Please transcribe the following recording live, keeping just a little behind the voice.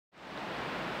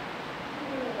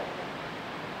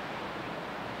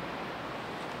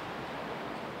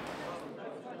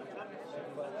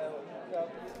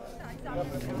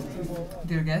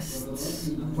Dear guests,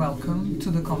 welcome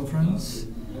to the conference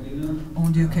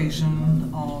on the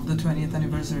occasion of the 20th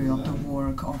anniversary of the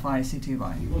work of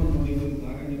ICTY.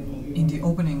 In the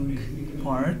opening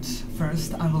part,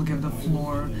 first I will give the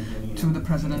floor to the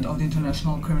President of the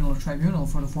International Criminal Tribunal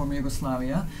for the former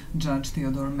Yugoslavia, Judge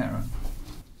Theodore Meara.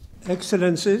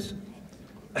 Excellencies,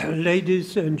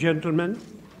 ladies and gentlemen,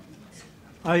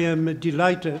 I am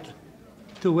delighted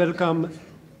to welcome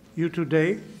you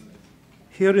today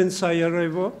here in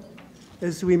Sarajevo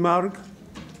as we mark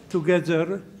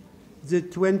together the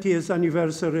 20th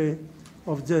anniversary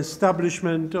of the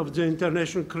establishment of the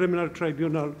International Criminal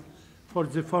Tribunal for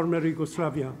the former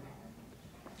Yugoslavia,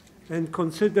 and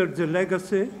consider the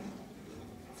legacy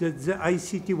that the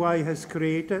ICTY has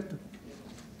created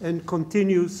and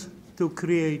continues to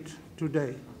create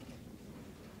today.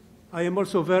 I am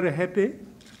also very happy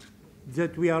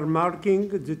that we are marking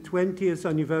the 20th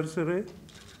anniversary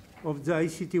of the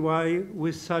ICTY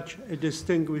with such a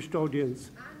distinguished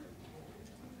audience.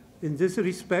 In this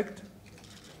respect,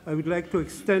 I would like to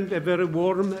extend a very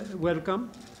warm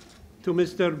welcome to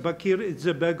Mr. Bakir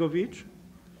Izetbegovic,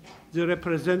 the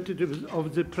representative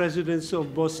of the Presidency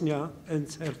of Bosnia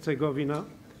and Herzegovina,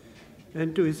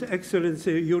 and to His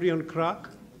Excellency Jurijan Krak,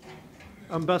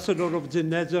 Ambassador of the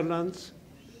Netherlands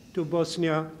to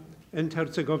Bosnia and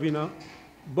Herzegovina,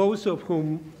 both of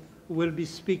whom will be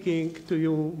speaking to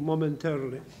you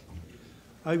momentarily.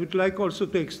 I would like also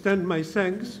to extend my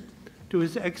thanks to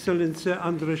His Excellency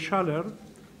André Schaller,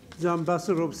 the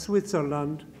Ambassador of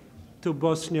Switzerland to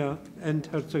Bosnia and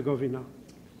Herzegovina,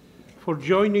 for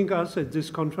joining us at this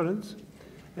conference,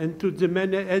 and to the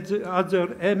many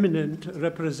other eminent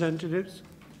representatives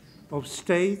of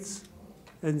states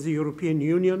and the European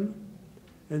Union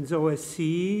and the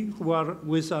OSCE who are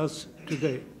with us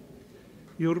today.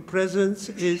 Your presence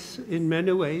is, in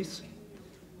many ways,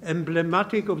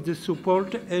 emblematic of the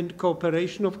support and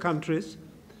cooperation of countries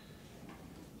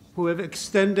who have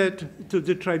extended to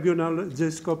the Tribunal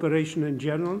this cooperation in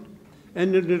general,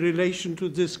 and in relation to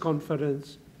this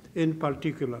conference in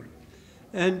particular.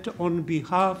 And on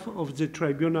behalf of the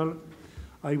Tribunal,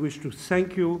 I wish to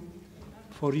thank you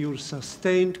for your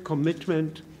sustained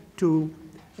commitment to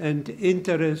and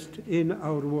interest in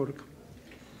our work.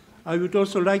 I would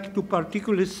also like to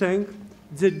particularly thank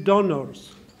the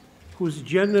donors whose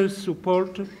generous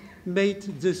support made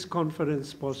this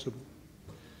conference possible.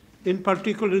 In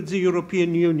particular, the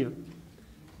European Union,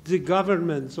 the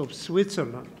governments of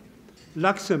Switzerland,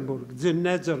 Luxembourg, the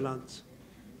Netherlands,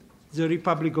 the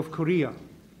Republic of Korea,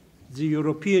 the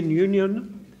European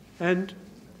Union, and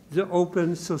the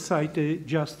Open Society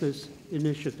Justice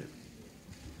Initiative.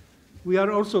 We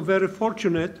are also very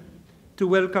fortunate to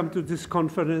welcome to this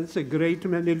conference a great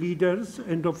many leaders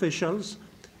and officials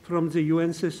from the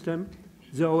UN system,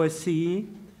 the OSCE,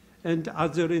 and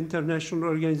other international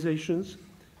organizations,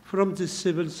 from the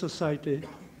civil society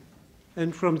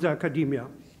and from the academia,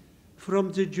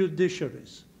 from the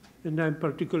judiciaries, and I'm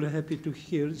particularly happy to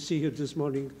see here this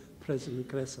morning President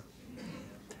Kresa,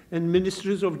 and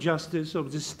ministries of justice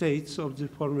of the states of the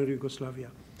former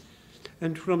Yugoslavia,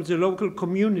 and from the local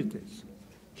communities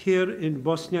here in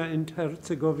Bosnia and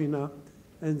Herzegovina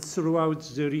and throughout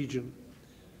the region.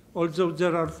 Although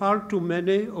there are far too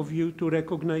many of you to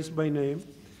recognize by name,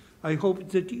 I hope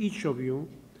that each of you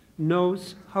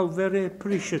knows how very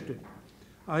appreciative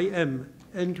I am,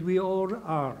 and we all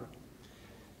are,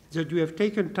 that you have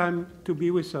taken time to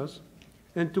be with us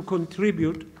and to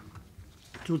contribute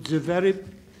to the very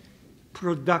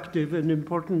productive and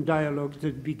important dialogue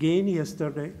that began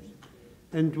yesterday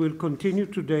and will continue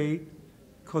today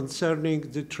concerning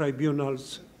the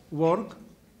Tribunal's work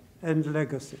and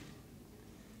legacy.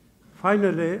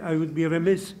 Finally, I would be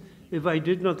remiss if I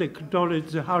did not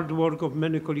acknowledge the hard work of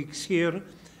many colleagues here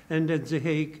and at The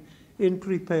Hague in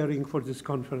preparing for this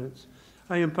conference.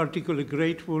 I am particularly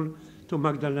grateful to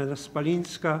Magdalena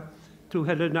Spalinska, to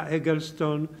Helena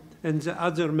Eggleston, and the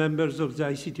other members of the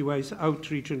ICTY's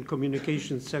Outreach and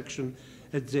Communications section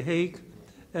at The Hague,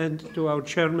 and to our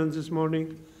chairman this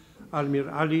morning,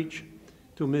 Almir Alic,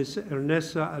 to Ms.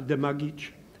 Ernesa Ademagic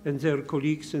and their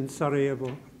colleagues in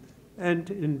Sarajevo and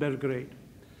in Belgrade.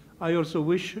 I also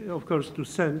wish, of course, to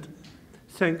thank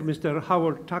Mr.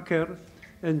 Howard Tucker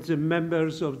and the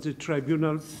members of the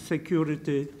Tribunal's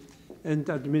security and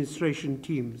administration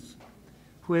teams,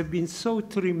 who have been so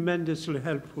tremendously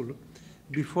helpful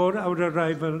before our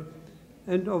arrival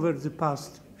and over the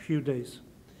past few days.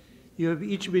 You have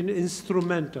each been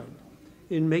instrumental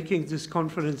in making this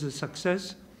conference a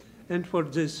success, and for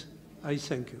this, I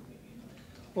thank you.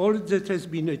 All that has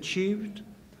been achieved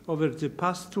over the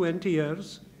past 20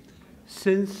 years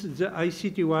since the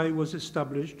ICTY was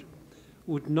established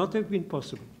would not have been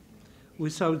possible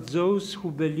without those who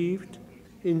believed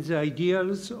in the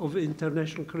ideals of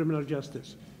international criminal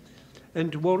justice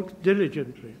and worked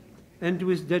diligently and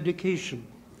with dedication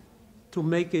to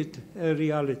make it a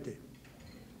reality.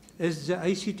 As the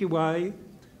ICTY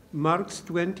marks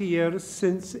 20 years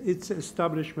since its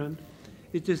establishment,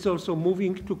 it is also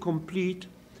moving to complete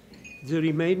the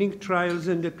remaining trials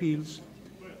and appeals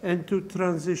and to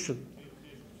transition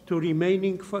to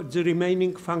the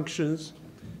remaining functions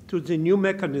to the new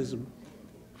mechanism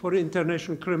for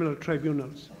international criminal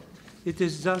tribunals. It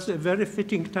is thus a very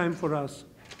fitting time for us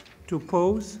to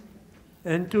pause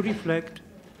and to reflect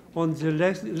on the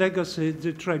legacy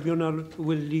the tribunal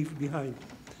will leave behind.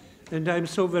 And I'm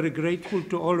so very grateful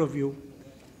to all of you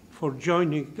for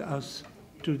joining us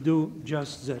to do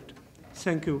just that.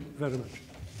 Thank you very much.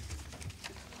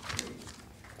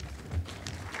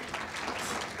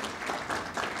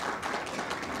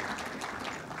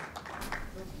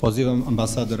 Pozivam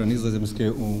ambasadora Nizozemske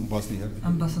u Bosni i Hercegovini.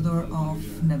 Ambassador of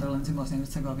Netherlands in Bosnia and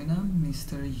Herzegovina,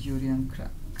 Mr. Julian Krak.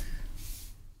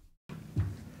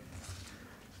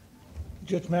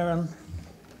 Judge Maron,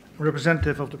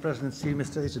 representative of the presidency,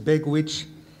 Mr. Izetbegovic,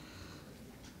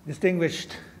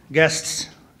 distinguished guests,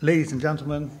 ladies and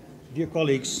gentlemen, dear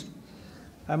colleagues,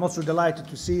 I'm also delighted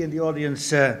to see in the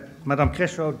audience Madame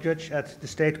Crescio, judge at the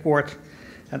State Court,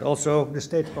 and also the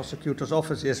State Prosecutor's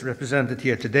Office is represented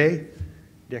here today.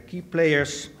 They're key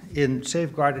players in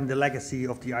safeguarding the legacy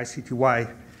of the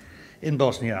ICTY in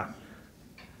Bosnia.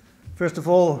 First of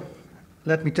all,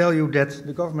 let me tell you that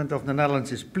the government of the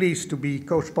Netherlands is pleased to be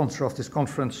co-sponsor of this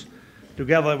conference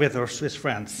together with our Swiss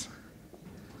friends.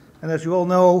 And as you all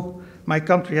know, my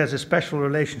country has a special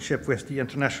relationship with the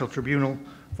International Tribunal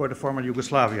for the former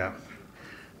Yugoslavia.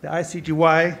 The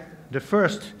ICTY, the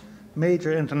first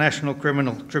major international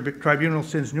criminal tribunal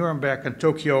since Nuremberg and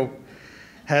Tokyo,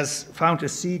 has found a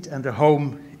seat and a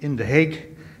home in The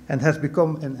Hague and has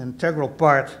become an integral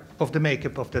part of the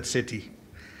makeup of that city.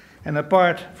 And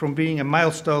apart from being a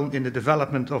milestone in the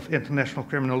development of international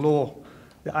criminal law,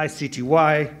 the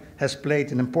ICTY has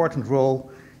played an important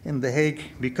role in The Hague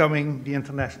becoming the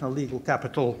international legal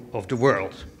capital of the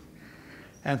world.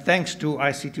 And thanks to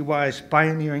ICTY's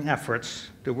pioneering efforts,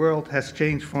 the world has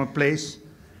changed from a place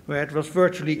where it was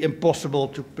virtually impossible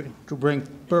to bring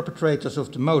perpetrators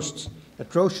of the most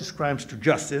atrocious crimes to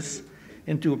justice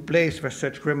into a place where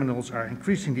such criminals are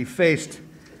increasingly faced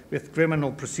with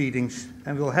criminal proceedings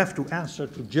and will have to answer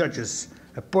to judges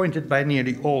appointed by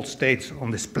nearly all states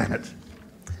on this planet.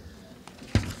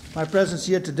 My presence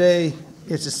here today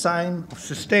is a sign of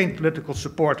sustained political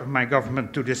support of my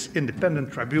government to this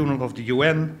independent tribunal of the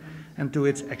UN and to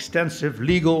its extensive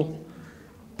legal,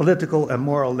 political and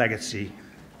moral legacy.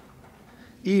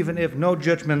 Even if no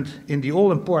judgment in the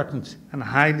all-important and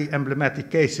highly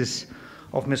emblematic cases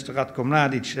of Mr. Ratko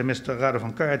Mladic and Mr.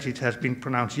 Radovan Karadzic has been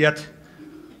pronounced yet,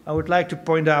 I would like to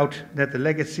point out that the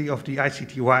legacy of the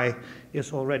ICTY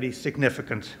is already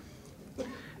significant.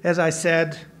 As I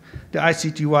said, the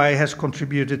ICTY has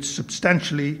contributed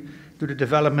substantially to the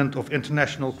development of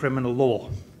international criminal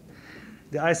law.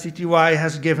 The ICTY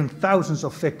has given thousands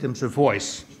of victims a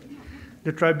voice.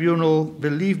 The tribunal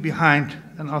will leave behind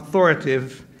an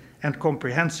authoritative and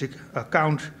comprehensive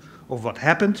account of what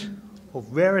happened,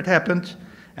 of where it happened,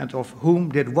 and of whom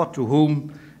did what to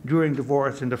whom during the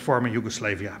wars in the former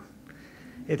Yugoslavia.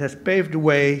 It has paved the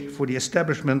way for the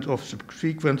establishment of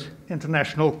subsequent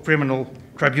international criminal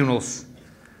tribunals.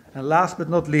 And last but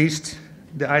not least,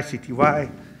 the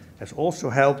ICTY has also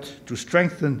helped to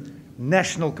strengthen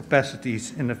national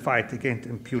capacities in the fight against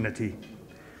impunity.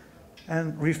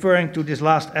 And referring to this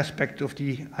last aspect of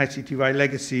the ICTY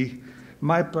legacy,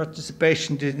 my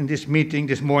participation in this meeting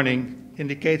this morning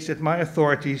indicates that my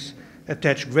authorities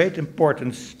attach great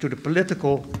importance to the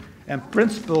political and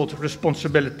principled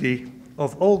responsibility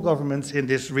of all governments in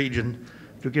this region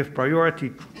to give priority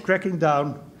to cracking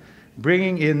down,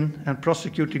 bringing in and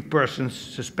prosecuting persons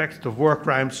suspected of war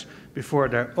crimes before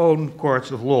their own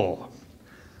courts of law.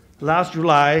 Last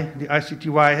July, the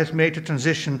ICTY has made a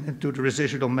transition into the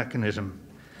residual mechanism.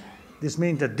 This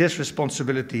means that this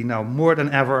responsibility now more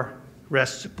than ever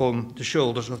rests upon the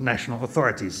shoulders of national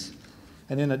authorities.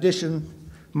 And in addition,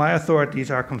 my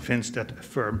authorities are convinced that a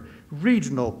firm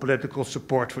regional political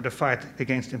support for the fight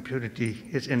against impunity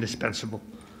is indispensable.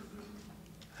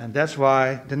 And that's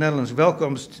why the Netherlands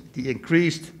welcomes the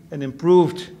increased and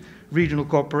improved regional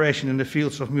cooperation in the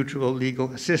fields of mutual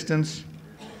legal assistance,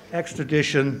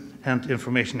 extradition, and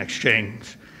information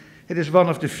exchange. It is one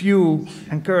of the few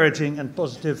encouraging and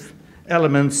positive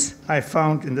elements I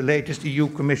found in the latest EU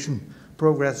Commission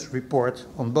progress report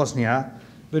on Bosnia,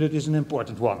 but it is an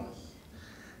important one.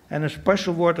 And a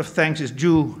special word of thanks is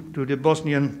due to the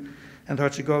Bosnian and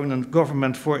Herzegovinian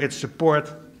government for its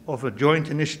support of a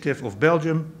joint initiative of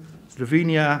Belgium,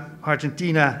 Slovenia,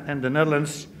 Argentina, and the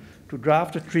Netherlands to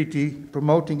draft a treaty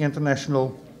promoting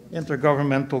international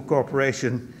intergovernmental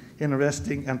cooperation in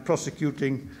arresting and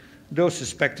prosecuting those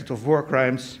suspected of war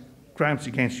crimes, crimes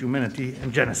against humanity,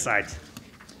 and genocide.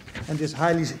 And this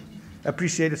highly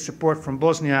appreciated support from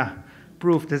Bosnia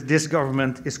proved that this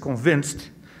government is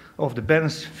convinced of the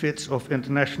benefits of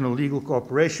international legal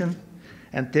cooperation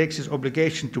and takes its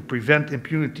obligation to prevent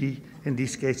impunity in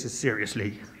these cases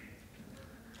seriously.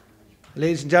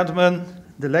 Ladies and gentlemen,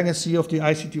 the legacy of the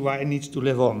ICTY needs to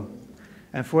live on.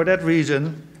 And for that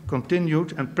reason,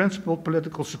 continued and principled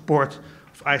political support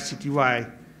of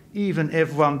ICTY, even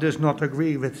if one does not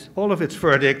agree with all of its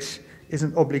verdicts, is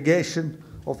an obligation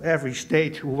of every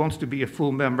state who wants to be a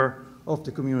full member of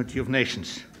the community of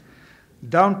nations.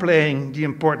 Downplaying the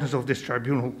importance of this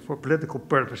tribunal for political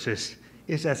purposes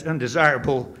is as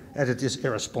undesirable as it is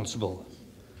irresponsible.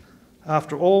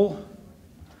 After all,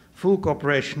 full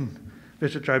cooperation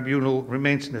with the tribunal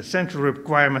remains an essential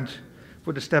requirement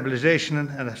for the stabilization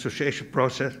and association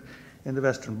process in the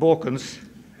Western Balkans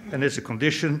and is a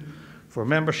condition for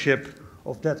membership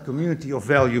of that community of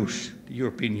values, the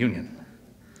European Union.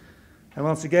 And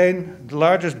once again, the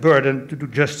largest burden to do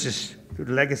justice to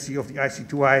the legacy of the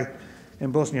ICTY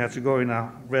in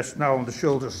Bosnia-Herzegovina rests now on the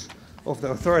shoulders of the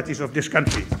authorities of this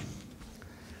country.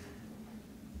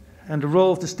 And the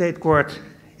role of the State Court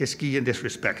is key in this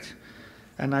respect.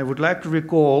 And I would like to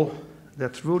recall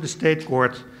that through the State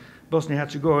Court,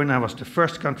 Bosnia-Herzegovina was the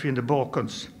first country in the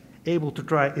Balkans able to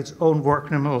try its own war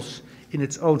criminals in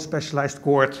its own specialized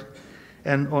court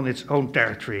and on its own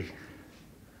territory.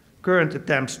 Current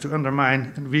attempts to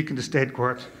undermine and weaken the State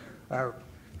Court are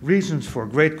reasons for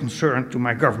great concern to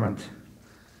my government,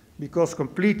 because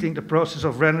completing the process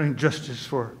of rendering justice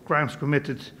for crimes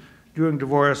committed during the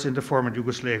wars in the former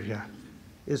Yugoslavia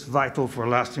is vital for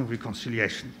lasting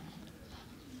reconciliation.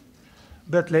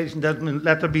 But, ladies and gentlemen,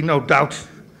 let there be no doubt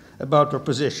about our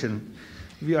position.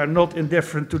 We are not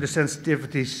indifferent to the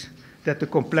sensitivities that the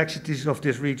complexities of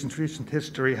this region's recent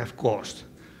history have caused.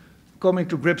 Coming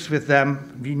to grips with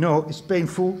them, we know it's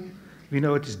painful, we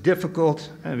know it is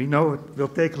difficult, and we know it will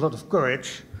take a lot of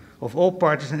courage of all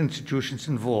parties and institutions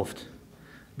involved.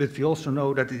 But we also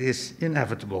know that it is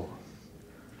inevitable.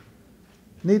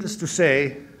 Needless to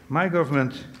say, my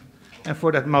government, and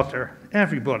for that matter,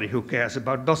 everybody who cares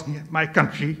about Bosnia, my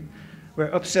country,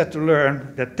 were upset to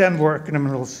learn that 10 war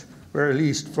criminals were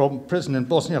released from prison in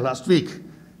Bosnia last week,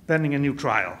 pending a new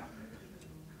trial.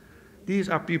 These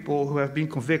are people who have been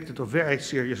convicted of very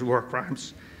serious war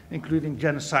crimes, including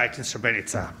genocide in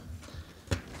Srebrenica.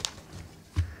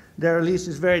 Their release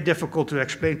is very difficult to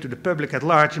explain to the public at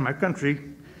large in my country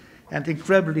and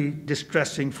incredibly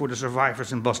distressing for the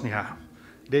survivors in Bosnia.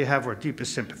 They have our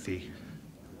deepest sympathy.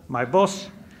 My boss,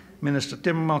 Minister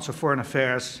Timmermans of Foreign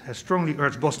Affairs, has strongly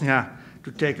urged Bosnia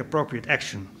to take appropriate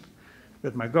action.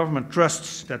 But my government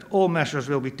trusts that all measures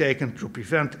will be taken to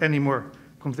prevent any more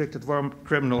convicted war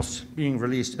criminals being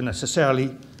released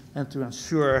unnecessarily and to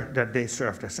ensure that they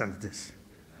serve their sentences.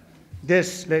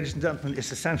 This, ladies and gentlemen,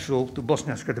 is essential to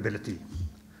Bosnia's credibility.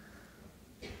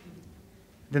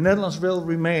 The Netherlands will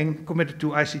remain committed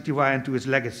to ICTY and to its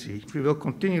legacy. We will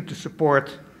continue to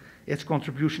support its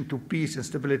contribution to peace and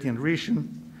stability in the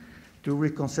region, to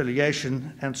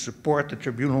reconciliation, and support the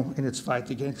tribunal in its fight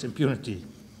against impunity.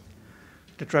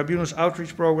 The tribunal's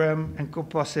outreach program,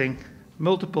 encompassing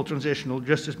multiple transitional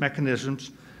justice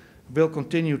mechanisms, will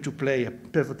continue to play a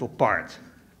pivotal part.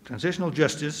 Transitional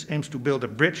justice aims to build a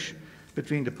bridge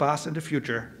between the past and the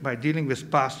future by dealing with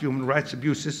past human rights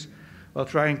abuses while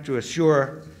trying to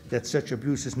assure that such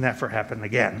abuses never happen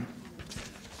again.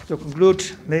 To conclude,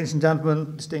 ladies and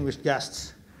gentlemen, distinguished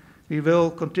guests, we will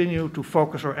continue to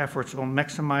focus our efforts on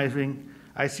maximizing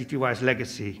ICTY's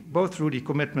legacy, both through the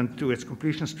commitment to its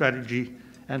completion strategy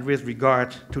and with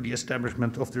regard to the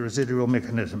establishment of the residual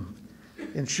mechanism.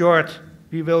 In short,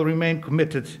 we will remain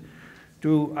committed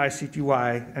to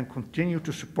ICTY and continue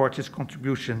to support its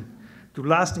contribution to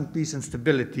lasting peace and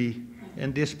stability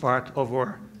in this part of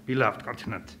our beloved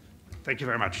continent. Thank you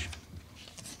very much.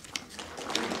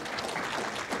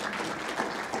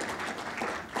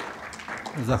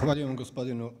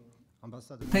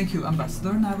 Thank you,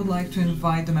 Ambassador. And I would like to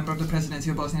invite the member of the Presidency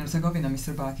of Bosnia and Herzegovina,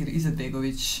 Mr. Bakir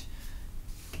Izetbegovic.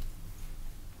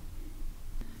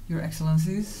 Your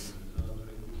Excellencies,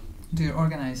 dear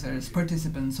organizers,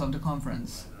 participants of the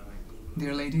conference,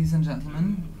 dear ladies and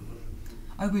gentlemen,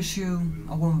 I wish you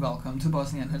a warm welcome to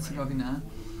Bosnia and Herzegovina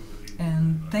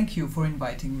and thank you for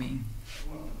inviting me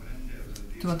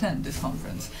to attend this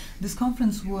conference. This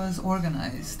conference was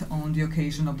organized on the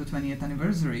occasion of the 20th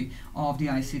anniversary of the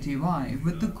ICTY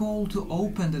with the goal to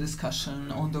open the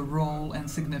discussion on the role and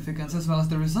significance as well as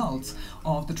the results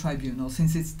of the tribunal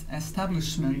since its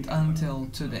establishment until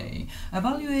today,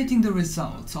 evaluating the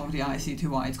results of the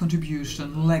ICTY, its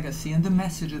contribution, legacy and the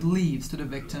message it leaves to the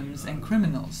victims and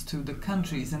criminals, to the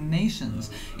countries and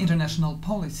nations, international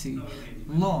policy,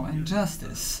 law and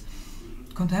justice,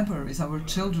 contemporaries, our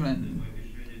children,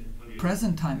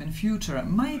 present time and future.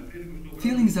 My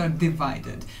feelings are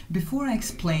divided. Before I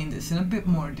explain this in a bit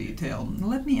more detail,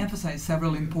 let me emphasize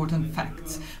several important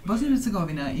facts. Bosnia and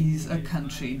Herzegovina is a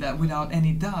country that without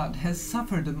any doubt has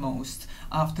suffered the most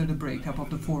after the breakup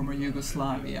of the former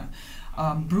Yugoslavia.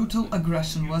 Brutal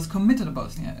aggression was committed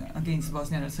against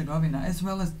Bosnia and Herzegovina, as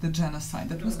well as the genocide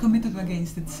that was committed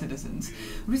against its citizens.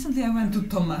 Recently I went to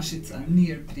Tomašica,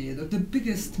 near Prijedor, the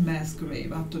biggest mass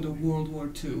grave after the World War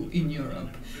II in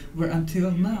Europe, where until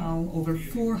now over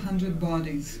 400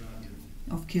 bodies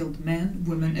of killed men,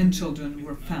 women and children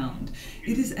were found.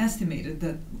 It is estimated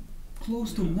that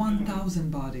close to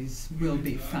 1,000 bodies will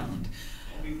be found.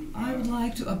 I would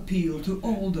like to appeal to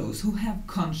all those who have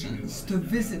conscience to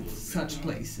visit such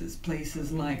places,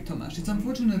 places like Tomašica.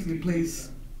 Unfortunately,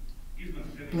 places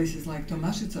like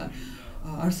Tomašica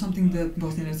are something that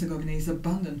Bosnia and Herzegovina is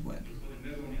abundant with.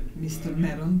 Mr.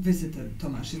 Meron visited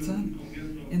Tomašica,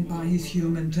 and by his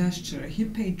human gesture he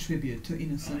paid tribute to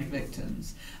innocent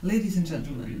victims. Ladies and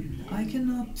gentlemen, I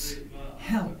cannot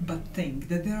help but think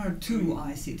that there are two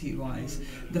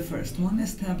ICTYs. The first one,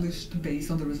 established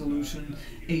based on the resolution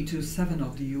 827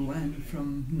 of the UN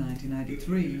from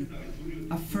 1993,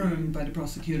 affirmed by the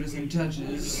prosecutors and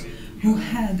judges who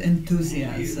had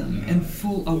enthusiasm and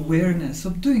full awareness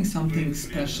of doing something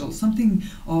special, something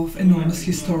of enormous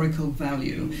historical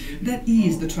value. That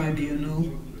is the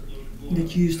tribunal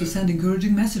that used to send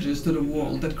encouraging messages to the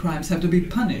world that crimes have to be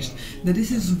punished, that this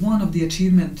is one of the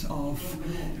achievements of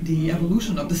the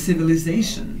evolution of the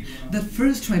civilization. That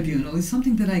first tribunal is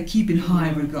something that I keep in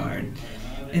high regard.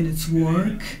 In its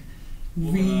work,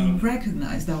 we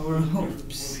recognized our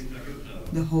hopes,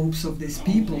 the hopes of these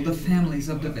people, the families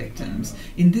of the victims.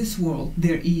 In this world,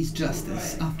 there is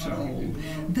justice, after all.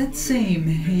 That same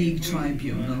Hague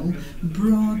Tribunal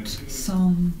brought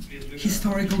some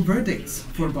historical verdicts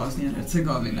for Bosnia and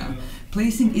Herzegovina,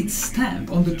 placing its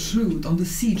stamp on the truth on the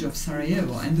siege of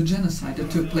Sarajevo and the genocide that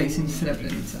took place in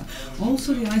Srebrenica.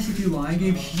 Also, the ICTY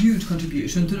gave huge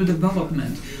contribution to the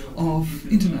development of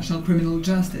international criminal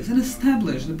justice and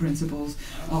established the principles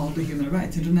of the human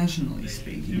rights, internationally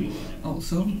speaking.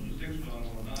 Also,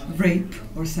 rape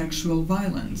or sexual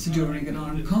violence during an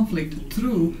armed conflict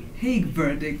through Hague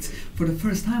verdicts for the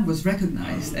first time was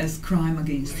recognized as crime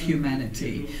against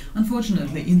humanity.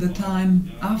 Unfortunately, in the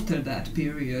time after that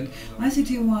period,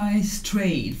 ICTY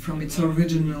strayed from its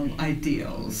original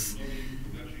ideals.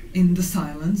 In the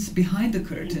silence, behind the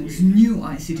curtains, new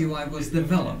ICTY was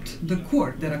developed, the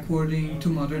court that, according to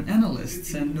modern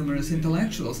analysts and numerous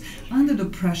intellectuals, under the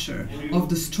pressure of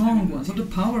the strong ones, of the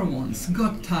power ones,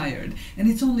 got tired, and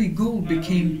its only goal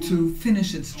became to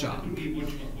finish its job.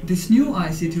 This new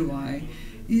ICTY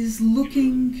is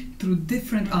looking through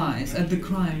different eyes at the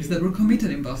crimes that were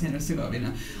committed in Bosnia and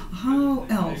Herzegovina. How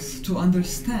else to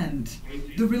understand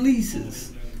the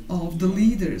releases of the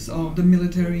leaders of the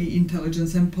military,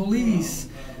 intelligence and police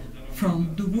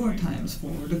from the war times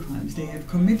for the crimes they have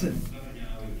committed?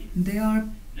 They are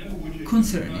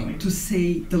concerning, to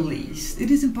say the least.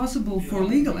 It is impossible for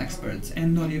legal experts,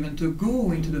 and not even to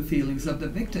go into the feelings of the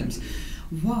victims,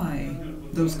 why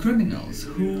those criminals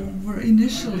who were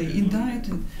initially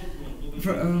indicted,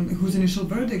 whose initial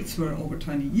verdicts were over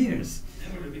 20 years,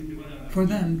 for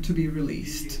them to be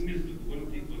released.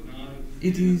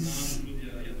 It is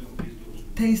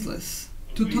tasteless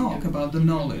to talk about the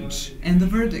knowledge and the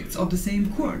verdicts of the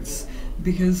same courts,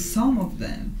 because some of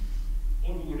them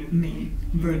made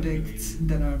verdicts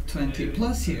that are 20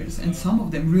 plus years, and some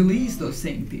of them release those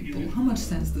same people. How much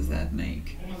sense does that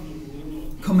make?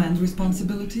 Command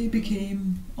responsibility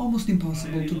became almost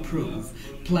impossible to prove.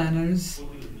 Planners,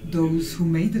 those who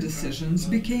made the decisions,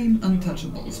 became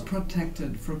untouchables,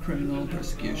 protected for criminal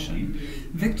persecution.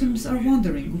 Victims are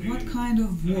wondering, what kind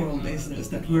of world is this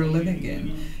that we're living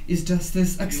in? Is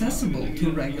justice accessible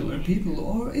to regular people,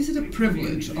 or is it a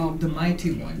privilege of the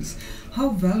mighty ones? How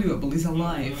valuable is a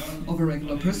life of a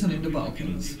regular person in the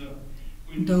Balkans?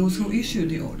 Those who issued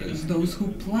the orders, those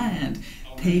who planned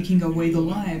taking away the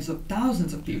lives of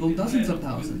thousands of people, dozens of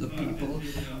thousands of people,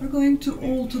 are going to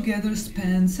all together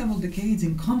spend several decades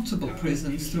in comfortable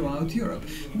prisons throughout Europe.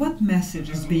 What message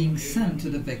is being sent to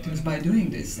the victims by doing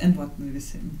this? And what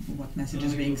message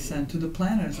is being sent to the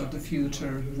planners of the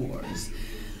future wars?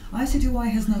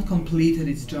 ICTY has not completed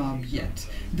its job yet.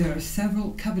 There are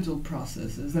several capital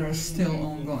processes that are still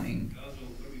ongoing.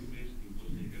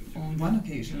 On one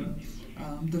occasion,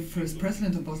 the first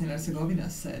president of Bosnia and Herzegovina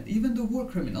said, even the war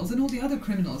criminals and all the other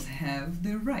criminals have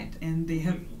their right, and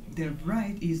their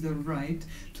right is the right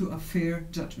to a fair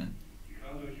judgment.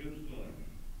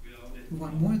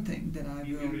 One more thing that I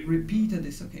will repeat at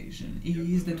this occasion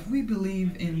is that we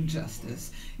believe in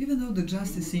justice, even though the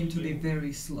justice seems to be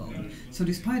very slow. So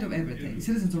despite of everything,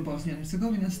 citizens of Bosnia and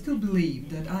Herzegovina still believe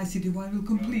that ICTY will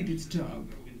complete its job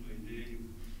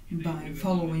by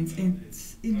following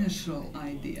its initial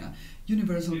idea,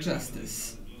 universal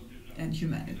justice and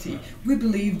humanity. We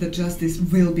believe that justice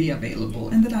will be available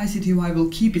and that ICTY will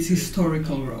keep its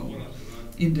historical role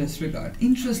in this regard.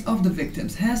 Interest of the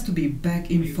victims has to be back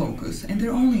in focus, and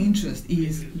their only interest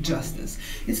is justice.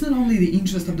 It's not only the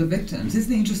interest of the victims, it's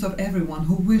the interest of everyone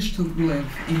who wish to live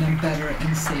in a better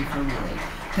and safer world.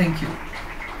 Thank you.